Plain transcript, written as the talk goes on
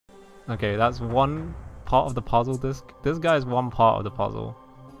Okay, that's one part of the puzzle. This guy is one part of the puzzle.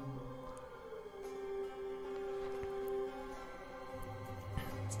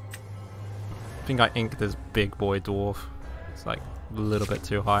 I think I inked this big boy dwarf. It's like a little bit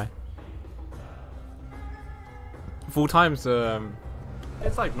too high. Full time's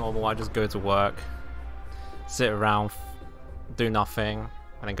it's like normal. I just go to work, sit around, do nothing,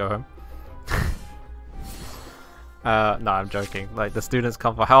 and then go home. No, I'm joking. Like, the students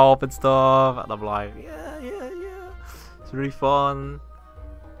come for help and stuff, and I'm like, yeah. It's really fun,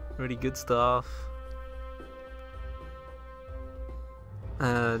 really good stuff,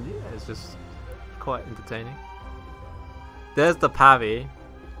 and yeah, it's just quite entertaining. There's the Pabbie,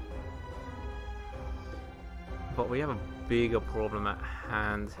 but we have a bigger problem at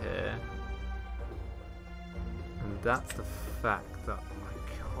hand here, and that's the fact that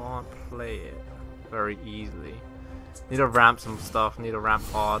I can't play it very easily. Need to ramp some stuff, need to ramp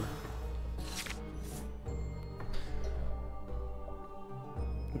hard.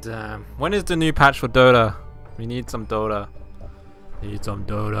 Damn. When is the new patch for Dota? We need some Dota. Need some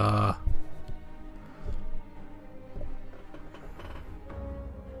Dota.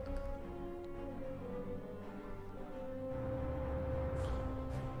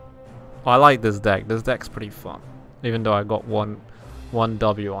 I like this deck. This deck's pretty fun. Even though I got one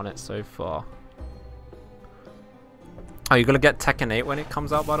W on it so far. Are you gonna get Tekken 8 when it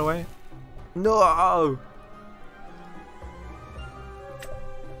comes out, by the way? No!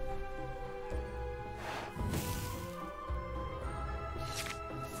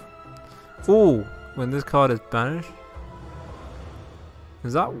 Ooh, when this card is banished?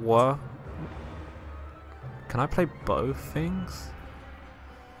 Is that what? Can I play both things?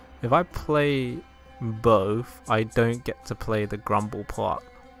 If I play both, I don't get to play the Grumble part.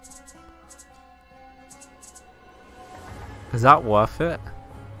 Is that worth it?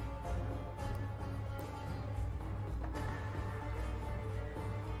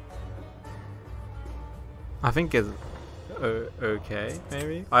 I think it's okay,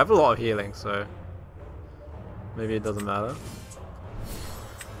 maybe. I have a lot of healing, so maybe it doesn't matter.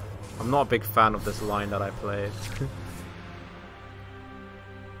 I'm not a big fan of this line that I played.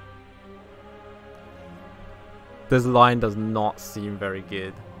 This line does not seem very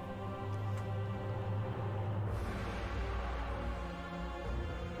good.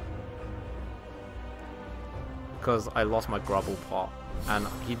 Because I lost my Grubble pot, and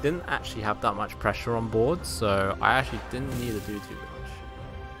he didn't actually have that much pressure on board, so I actually didn't need to do too much.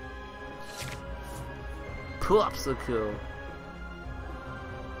 Popsicle.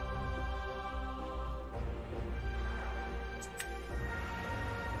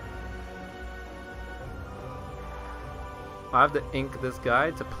 I have to ink this guy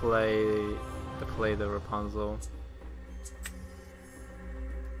to play the Rapunzel.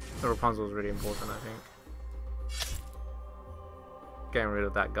 The Rapunzel is really important, I think. Getting rid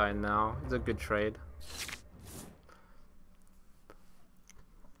of that guy now. It's a good trade.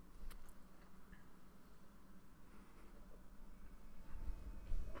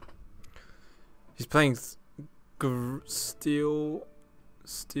 He's playing steel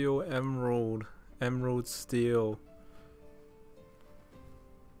emerald steel.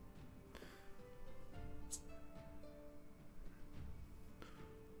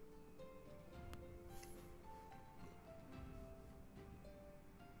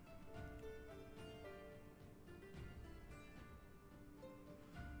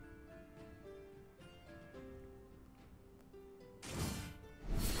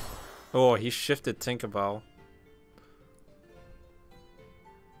 Oh, he shifted Tinkerbell.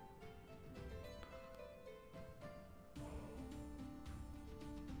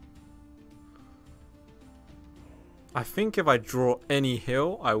 I think if I draw any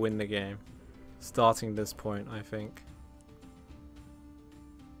hill, I win the game. Starting this point, I think.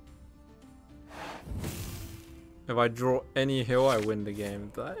 If I draw any hill, I win the game.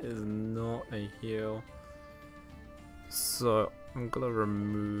 That is not a hill. So, I'm gonna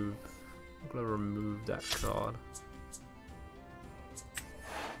remove that card.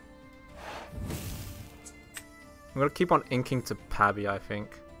 I'm gonna keep on inking to Pabbie, I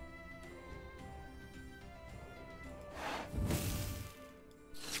think.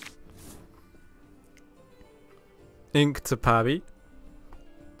 Ink to Pabbie.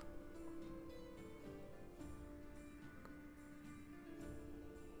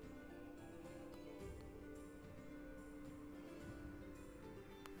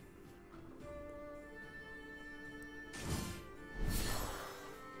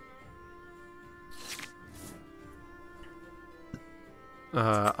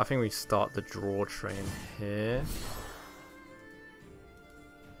 I think we start the draw train here.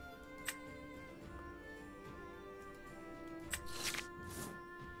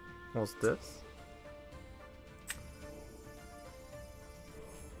 What's this?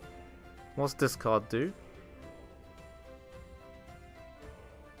 What's this card do?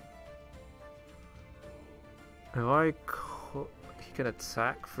 He can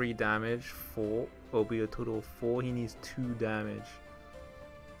attack 3 damage, 4. It'll be a total of 4. He needs 2 damage.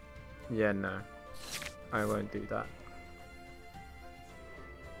 Yeah, no. I won't do that.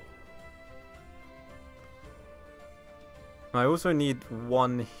 I also need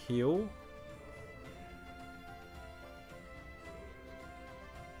 1 heal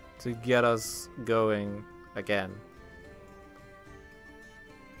to get us going again.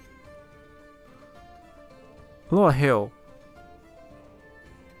 A lot of heal.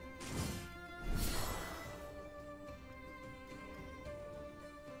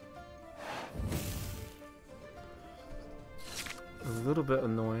 A little bit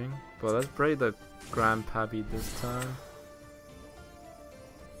annoying, but let's break the Grand Pabbie this time.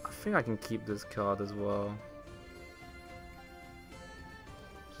 I think I can keep this card as well.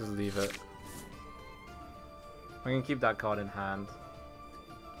 Just leave it. I can keep that card in hand.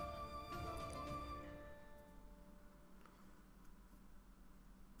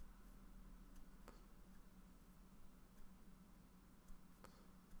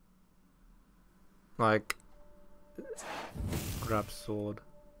 Like, grab sword.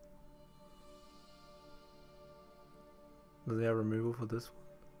 Does he have removal for this one?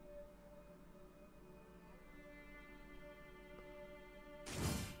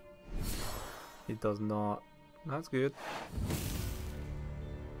 He does not. That's good.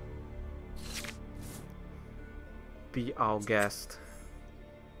 Be our guest.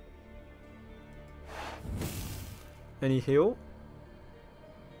 Any heal?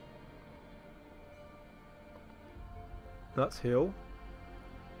 That's heal.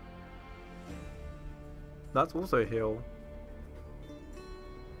 That's also heal.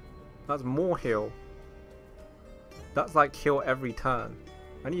 That's more heal. That's like heal every turn.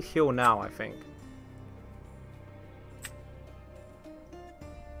 I need heal now, I think.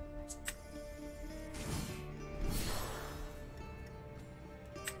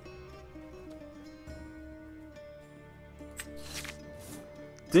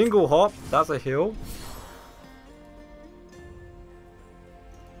 Dingle Hop, that's a heal.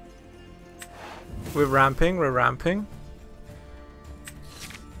 We're ramping.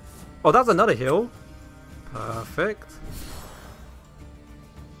 Oh, that's another heal. Perfect.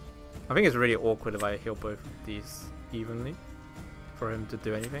 I think it's really awkward if I heal both of these evenly for him to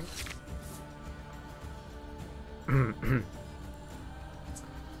do anything.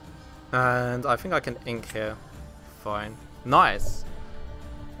 And I think I can ink here. Fine. Nice.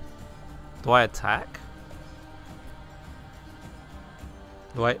 Do I attack?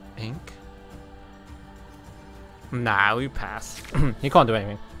 Do I ink? Nah, we pass. He can't do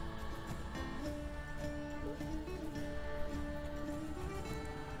anything.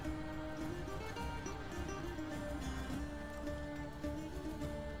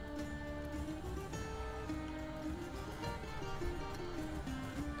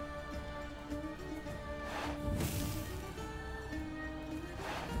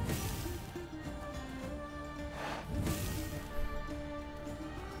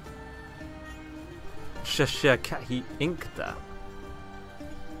 He inked that.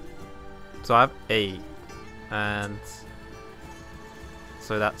 So I have 8, and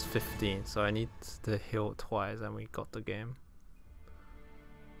so that's 15. So I need to heal twice, and we got the game.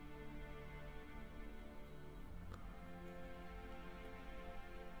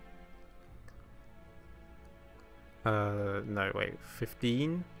 No, wait,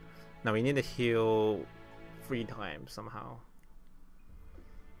 15? No, we need to heal 3 times somehow.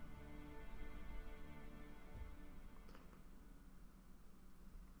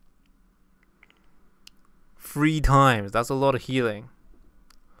 Three times, that's a lot of healing.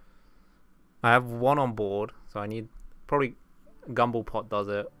 I have 1 on board, so I need probably Gumble Pot does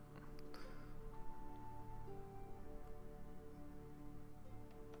it.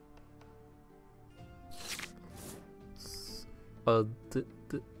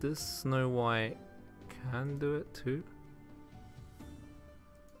 This Snow White can do it too.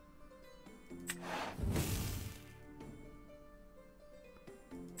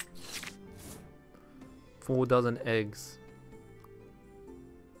 Four dozen eggs.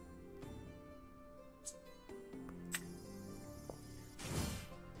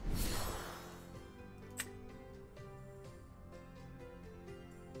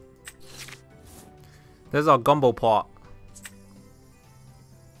 There's our gumbo pot.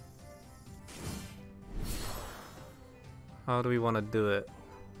 How do we want to do it?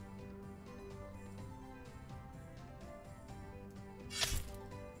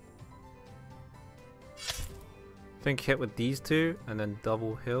 I think hit with these two and then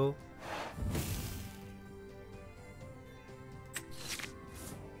double heal.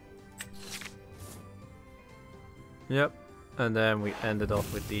 Yep, and then we ended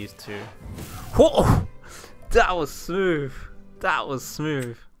off with these two. Whoa! That was smooth. That was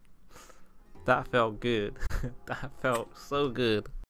smooth. That felt good. That felt so good.